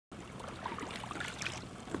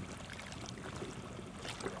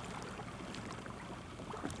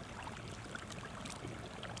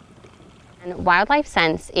Wildlife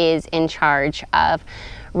Sense is in charge of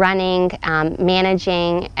running,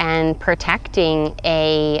 managing, and protecting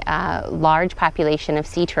a large population of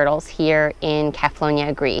sea turtles here in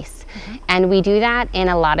Kefalonia, Greece. And we do that in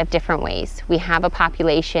a lot of different ways. We have a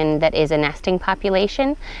population that is a nesting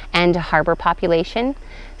population and a harbor population.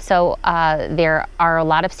 So there are a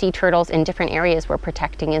lot of sea turtles in different areas we're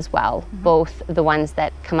protecting as well, both the ones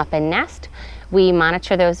that come up and nest. We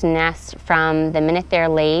monitor those nests from the minute they're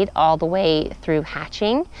laid all the way through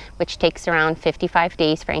hatching, which takes around 55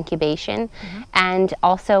 days for incubation. And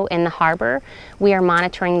also in the harbor, we are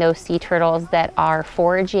monitoring those sea turtles that are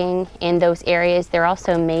foraging in those areas. They're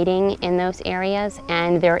also mating in those areas,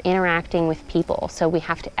 and they're interacting with people. So we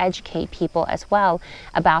have to educate people as well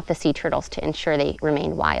about the sea turtles to ensure they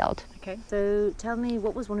remain wild. Okay, so tell me,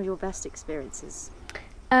 what was one of your best experiences?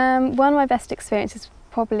 One of my best experiences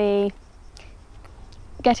probably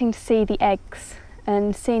getting to see the eggs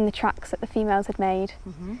and seeing the tracks that the females had made,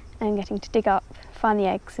 and getting to dig up, find the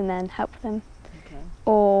eggs and then help them.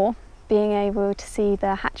 Or being able to see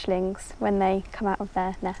the hatchlings when they come out of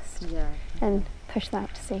their nest and push them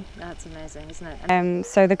out to sea. That's amazing, isn't it?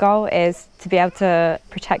 So the goal is to be able to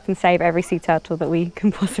protect and save every sea turtle that we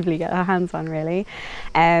can possibly get our hands on, really.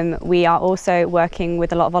 We are also working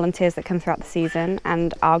with a lot of volunteers that come throughout the season,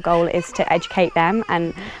 and our goal is to educate them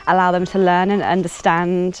and allow them to learn and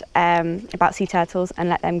understand about sea turtles, and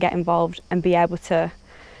let them get involved and be able to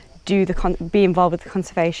be involved with the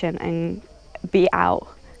conservation and be out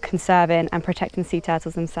conserving and protecting sea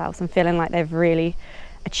turtles themselves, and feeling like they've really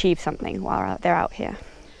achieve something while they're out here.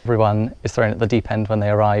 Everyone is thrown at the deep end when they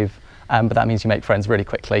arrive, but that means you make friends really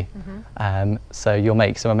quickly. So you'll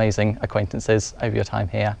make some amazing acquaintances over your time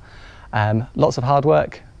here. Lots of hard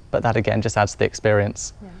work, but that again just adds to the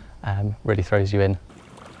experience, really throws you in.